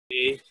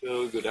Okay,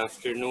 so good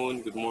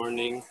afternoon, good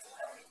morning,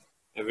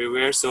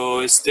 everywhere. So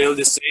it's still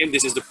the same.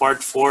 This is the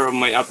part 4 of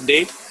my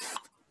update.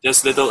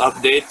 Just little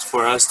update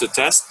for us to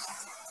test.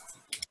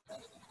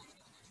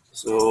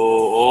 So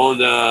all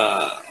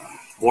the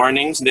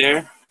warnings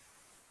there.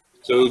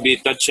 So we'll be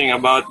touching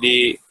about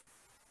the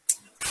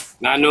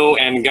nano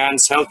and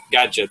GANs health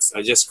gadgets.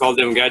 I just call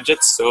them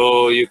gadgets,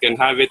 so you can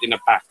have it in a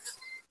pack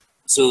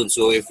soon.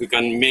 So if we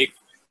can make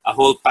a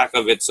whole pack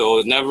of it.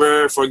 So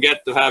never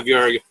forget to have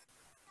your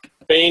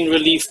pain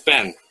relief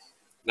pen.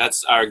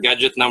 That's our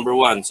gadget number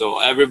 1. So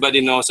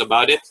everybody knows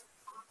about it.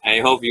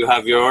 I hope you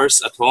have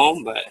yours at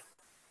home.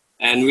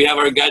 And we have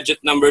our gadget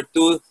number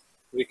 2.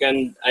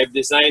 I've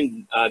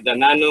designed the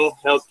nano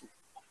health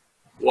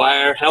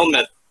wire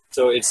helmet.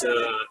 So it's a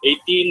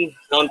 18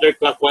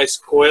 counterclockwise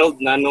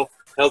coiled nano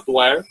health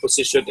wire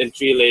positioned in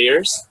 3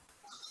 layers.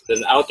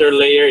 The outer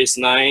layer is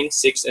 9,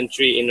 6, and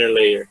 3 inner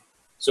layer.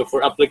 So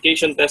for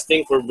application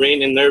testing for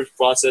brain and nerve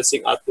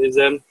processing,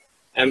 autism,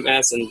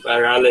 MS, and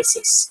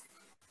paralysis.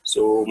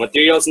 So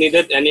materials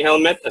needed, any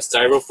helmet, a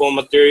styrofoam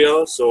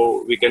material,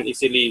 so we can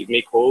easily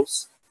make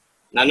holes.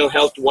 Nano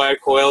health wire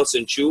coils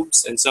and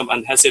tubes, and some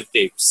adhesive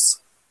tapes.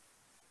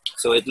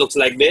 So it looks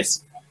like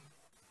this.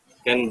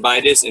 You can buy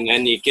this in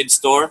any kid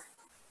store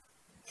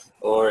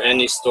or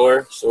any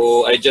store.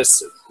 So I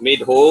just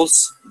made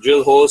holes,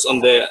 drill holes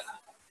on the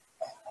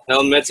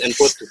helmets and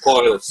put the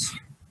coils.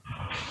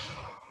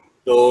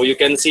 So you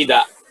can see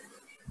the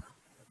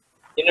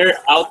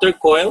outer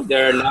coil,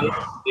 there are 9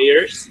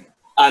 layers.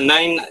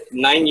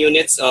 9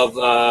 units of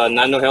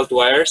nano health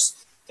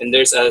wires, and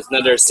there's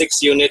another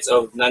 6 units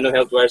of nano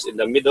health wires in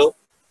the middle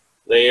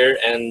layer,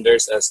 and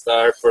there's a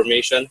star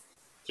formation.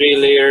 3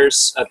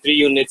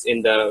 units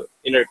in the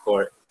inner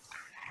core.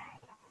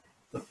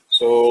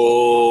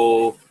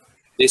 So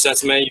this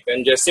assessment, you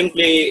can just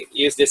simply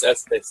use this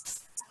as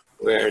this.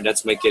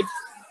 That's my kid.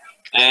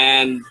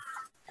 And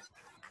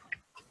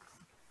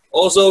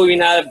also we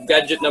have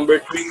gadget number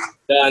 3,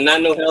 the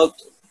nano health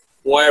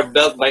wire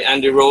belt by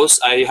Andy Rose.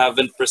 I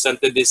haven't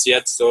presented this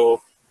yet,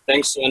 so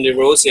thanks to Andy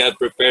Rose, he had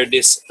prepared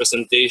this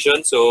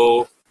presentation.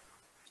 So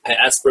I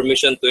asked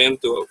permission to him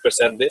to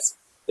present this.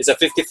 It's a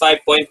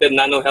 55 pointed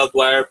nano health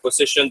wire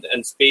positioned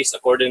and spaced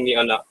accordingly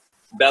on a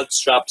belt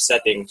strap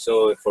setting.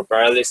 So for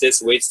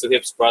paralysis, weights to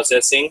hips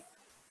processing,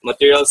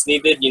 materials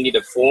needed, you need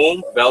a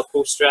foam,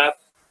 Velcro strap,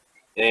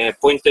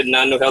 pointed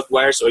nano health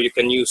wires, or you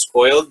can use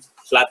coiled,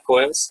 flat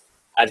coils,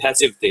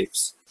 adhesive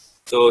tapes.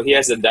 So he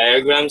has the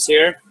diagrams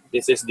here.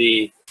 This is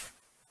the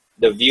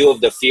view of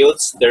the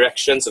fields,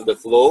 directions of the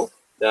flow.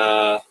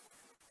 The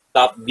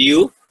top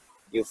view,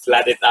 you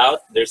flat it out.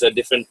 There's a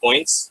different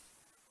points.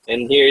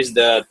 And here's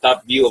the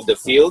top view of the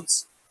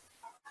fields.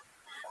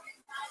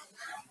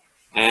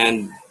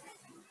 And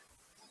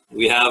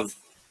we have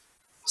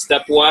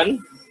step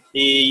 1.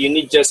 You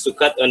need just to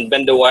cut and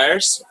bend the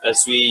wires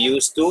as we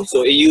used to.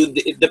 So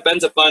it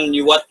depends upon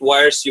what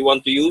wires you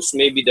want to use.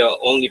 Maybe the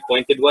only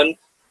pointed one.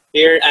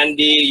 Here,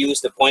 Andy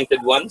used the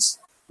pointed ones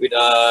with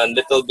a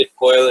little bit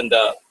coil in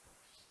the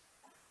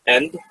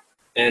end,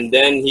 and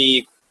then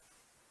he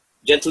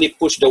gently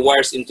pushed the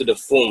wires into the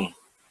foam.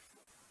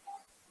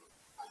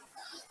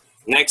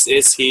 Next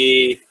is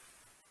he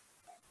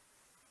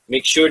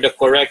makes sure the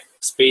correct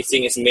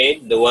spacing is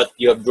made, what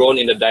you have drawn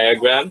in the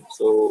diagram.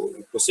 So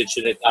you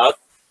position it out.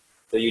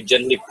 So you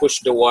gently push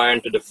the wire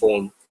into the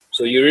foam.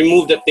 So you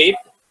remove the tape.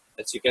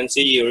 As you can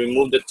see, you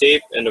remove the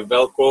tape and the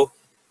Velcro.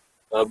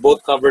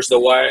 Both covers the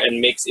wire and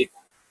makes it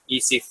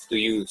easy to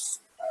use.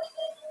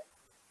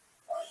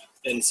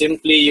 And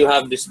simply you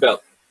have this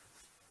belt.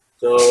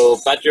 So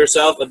pat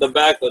yourself at the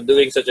back for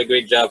doing such a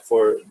great job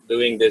for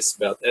doing this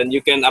belt. And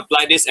you can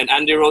apply this, and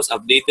Andy Rose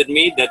updated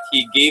me that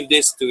he gave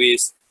this to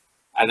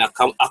an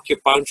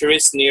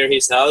acupuncturist near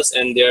his house,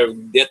 and they're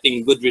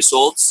getting good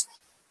results.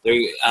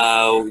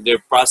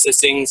 They're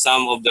processing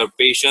some of their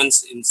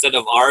patients instead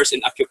of hours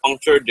in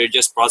acupuncture. They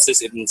just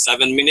process it in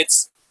 7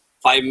 minutes,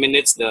 5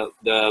 minutes. The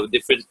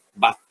different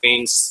back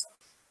pains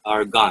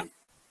are gone.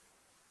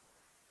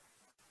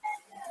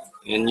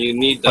 And you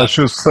need. I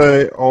should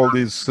say all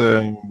these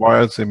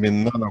wires have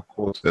been nano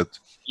coated.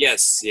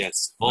 Yes,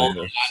 all the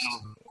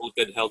nano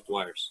coated health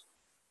wires.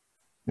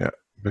 Yeah,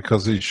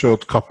 because he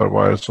showed copper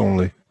wires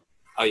only.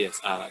 Oh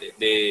yes,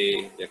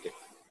 okay.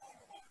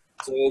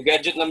 So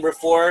gadget number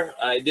 4,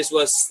 this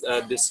was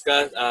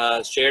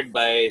shared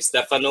by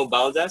Stefano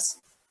Baldas.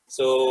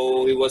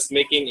 So he was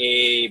making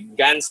a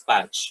GANs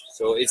patch.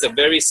 So it's a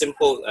very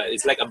simple,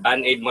 it's like a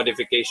Band-Aid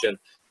modification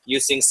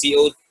using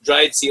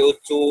dried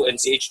CO2 and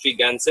CH3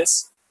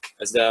 gases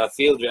as the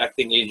field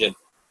reacting agent.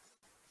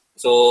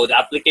 So the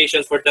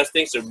applications for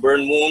testing are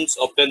burn wounds,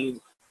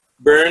 open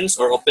burns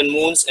or open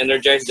wounds,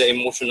 energize the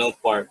emotional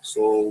part.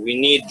 So we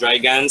need dry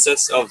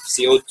gases of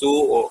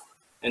CO2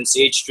 and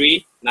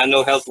CH3,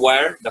 nano health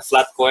wire, the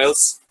flat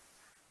coils,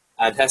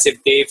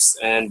 adhesive tapes,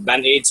 and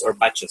band-aids or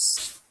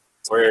patches,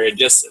 or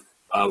just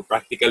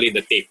practically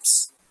the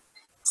tapes.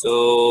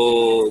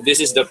 So this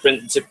is the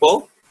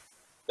principle.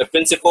 The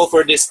principle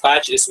for this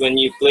patch is when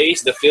you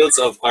place the fields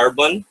of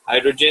carbon,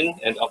 hydrogen,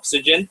 and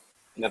oxygen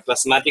in a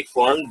plasmatic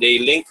form. They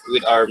link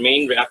with our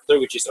main reactor,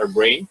 which is our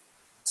brain.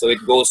 So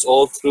it goes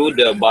all through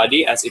the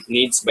body as it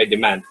needs by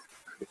demand,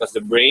 because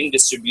the brain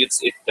distributes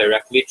it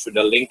directly through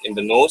the link in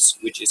the nose,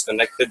 which is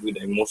connected with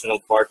the emotional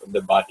part of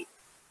the body.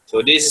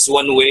 So this is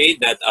one way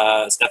that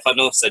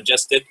Stefano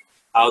suggested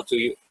how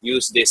to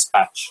use this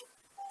patch.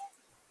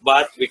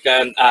 But we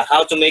can,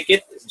 how to make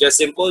it, it's just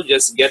simple.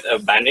 Just get a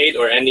Band-Aid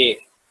or any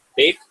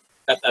tape,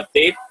 cut a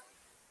tape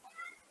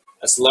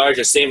as large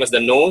as same as the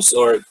nose,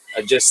 or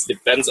it just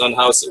depends on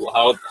how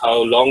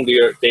long do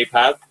your tape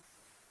have.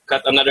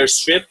 Cut another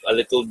strip a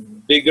little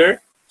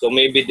bigger. So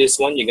maybe this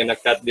one, you're gonna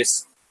cut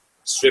this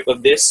strip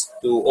of this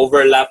to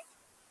overlap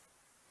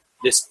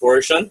this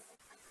portion.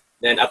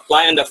 Then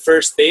apply on the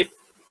first tape,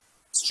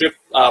 strip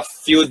a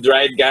few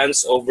dried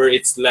GANs over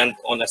its length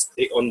on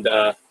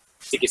the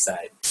sticky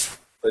side.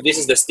 So this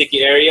is the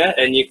sticky area,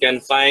 and you can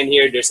find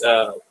here there's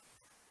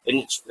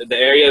in the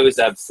area with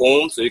that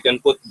foam, so you can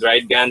put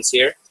dried GANs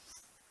here.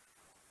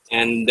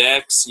 And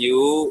next,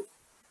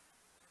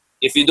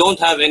 if you don't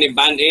have any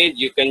Band-Aid,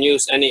 you can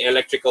use any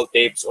electrical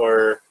tapes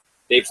or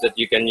tapes that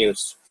you can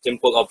use.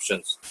 Simple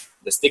options.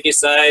 The sticky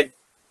side,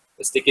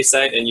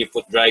 and you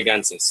put dry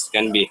GANs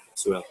can be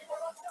as well.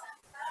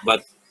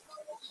 But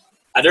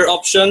other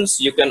options,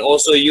 you can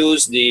also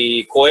use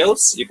the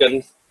coils. You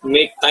can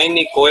make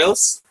tiny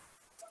coils,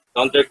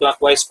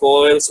 counterclockwise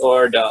coils,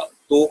 or the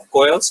two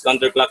coils,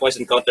 counterclockwise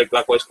and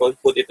counterclockwise coils,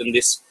 put it in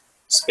this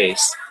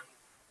space.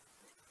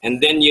 And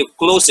then you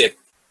close it.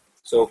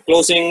 So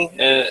closing,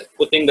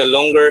 putting the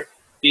longer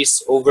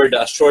piece over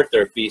the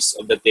shorter piece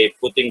of the tape,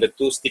 putting the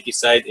two sticky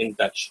side in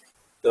touch.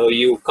 So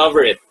you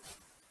cover it.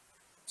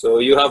 So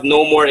you have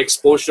no more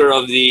exposure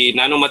of the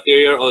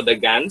nanomaterial or the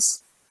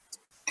GANs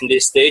in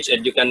this stage,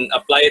 and you can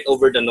apply it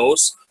over the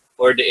nose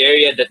or the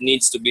area that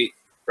needs to be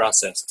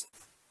processed.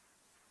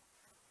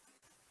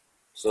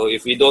 So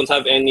if you don't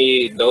have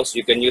any of those,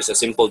 you can use a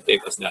simple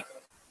tape as that.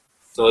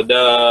 So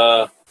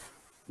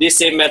this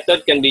same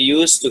method can be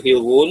used to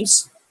heal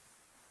wounds,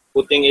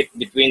 putting it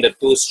between the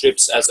two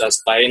strips as a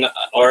spiral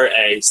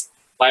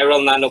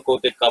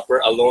nano-coated copper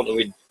alone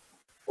with,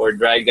 or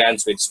dry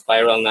GANs with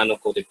spiral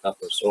nano-coated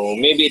copper. So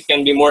maybe it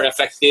can be more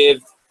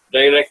effective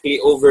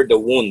directly over the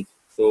wound.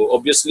 So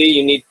obviously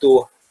you need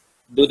to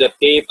do the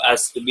tape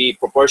as to be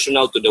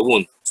proportional to the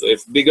wound. So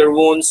if bigger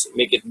wounds,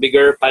 make it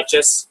bigger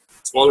patches,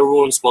 smaller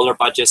wounds, smaller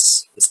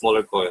patches, and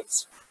smaller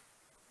coils.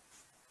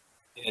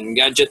 And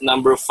gadget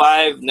number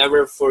 5,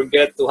 never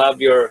forget to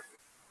have your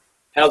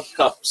health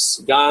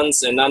cups,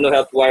 GANs, and nano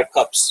health wire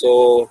cups.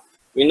 So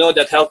we know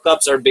that health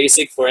cups are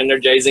basic for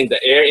energizing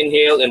the air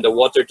inhale and the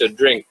water to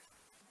drink.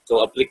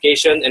 So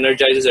application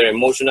energizes our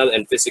emotional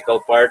and physical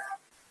part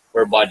of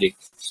our body.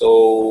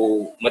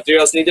 So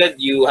materials needed,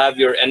 you have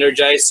your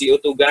energized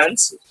CO2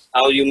 GANs,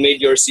 how you made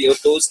your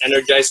CO2s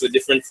energized with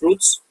different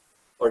fruits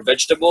or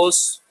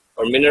vegetables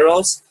or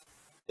minerals.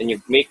 Then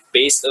you make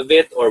paste of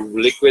it or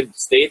liquid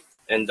state,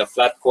 and the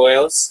flat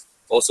coils.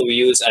 Also we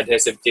use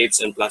adhesive tapes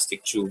and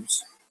plastic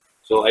tubes.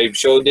 So I've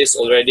showed this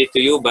already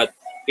to you, but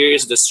here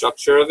is the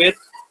structure of it.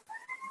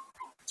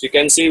 So you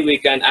can see we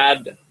can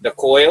add the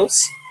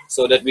coils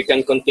so that we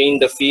can contain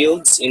the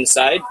fields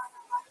inside.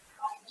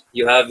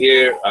 You have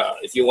here,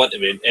 if you want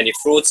any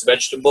fruits,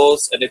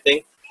 vegetables,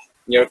 anything,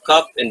 in your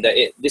cup. And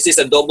this is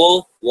a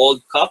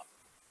double-walled cup,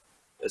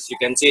 as you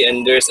can see.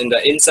 And there's in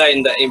the inside,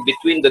 in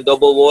between the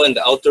double wall and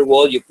the outer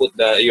wall, you put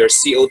your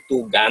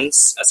CO2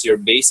 GANs as your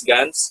base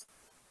GANs.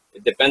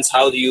 It depends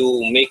how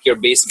you make your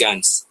base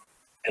GANs.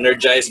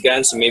 Energized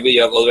GANs, maybe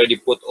you have already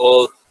put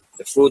all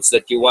the fruits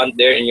that you want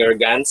there in your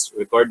GANs,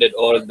 recorded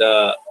all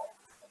the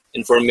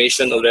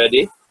information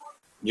already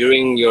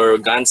during your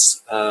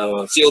GANs,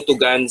 CO2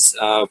 GANs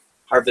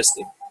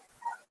harvesting.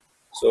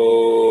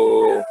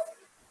 So,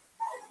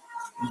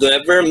 do you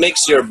ever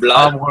mix your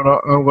blood?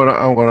 I'm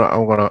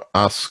gonna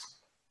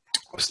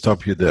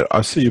stop you there.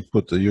 I see you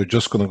put. You're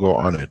just gonna go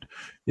on it.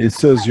 It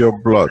says your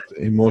blood,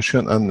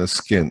 emotion, and the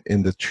skin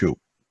in the tube.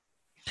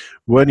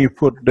 When you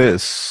put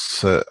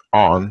this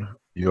on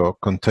your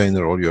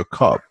container or your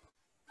cup,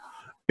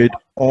 it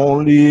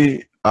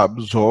only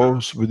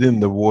absorbs within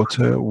the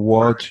water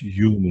what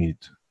you need.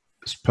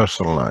 It's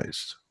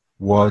personalized.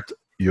 What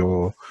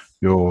your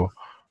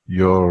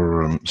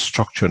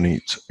structure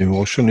needs,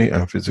 emotionally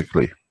and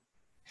physically.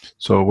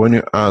 So when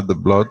you add the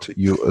blood,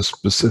 you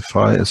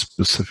specify a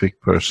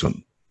specific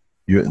person.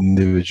 You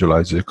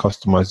individualize it,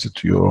 customize it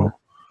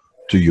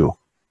to you.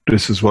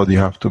 This is what you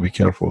have to be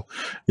careful.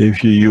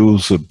 If you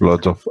use the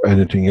blood of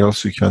anything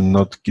else, you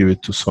cannot give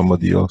it to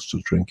somebody else to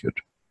drink it.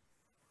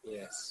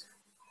 Yes.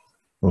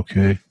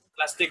 Okay.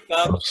 Plastic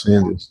cup. I've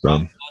seen this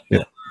done.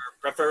 Yeah.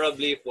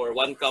 Preferably for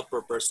 1 cup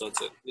per person.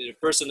 So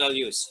personal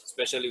use,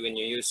 especially when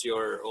you use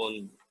your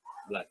own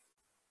blood.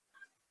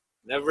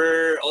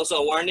 Never, also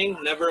a warning,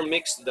 never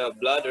mix the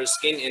blood or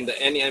skin in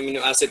any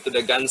amino acid to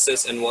the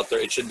ganses and water.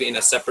 It should be in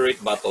a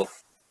separate bottle.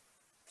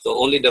 So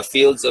only the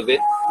fields of it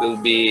will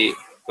be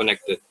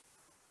connected.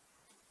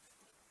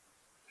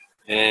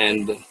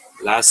 And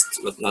last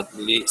but not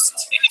least,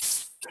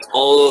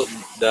 all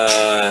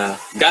the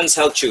Gans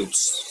health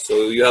tubes.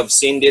 So you have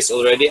seen this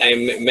already.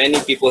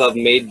 Many people have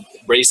made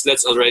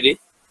bracelets already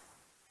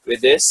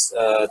with this.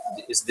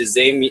 It's the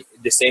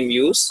same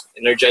use,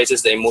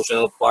 energizes the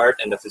emotional part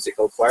and the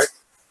physical part.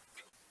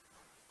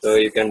 So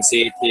you can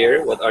see it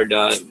here, what are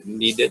the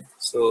needed.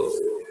 So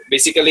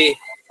basically,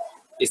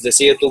 it's the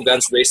CO2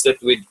 Gans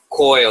bracelet with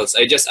coils.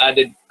 I just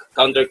added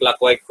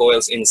counterclockwise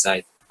coils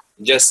inside.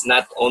 Just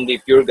not only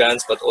pure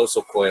Gans, but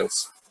also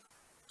coils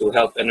to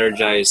help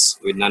energize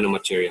with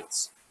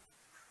nanomaterials.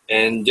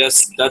 And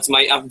just that's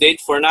my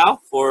update for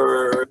now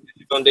for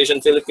Foundation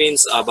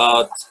Philippines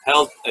about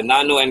health and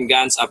nano and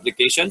GANs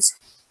applications.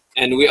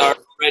 And we are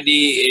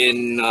already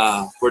in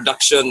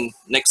production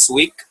next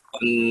week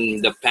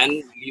on the pen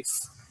leaf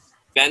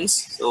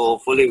pens. So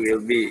hopefully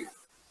we'll be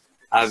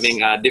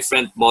having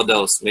different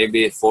models,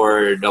 maybe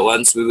for the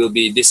ones we will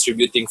be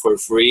distributing for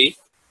free,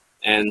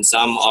 and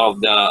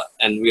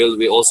we'll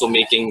be also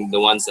making the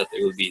ones that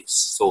will be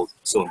sold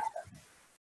soon.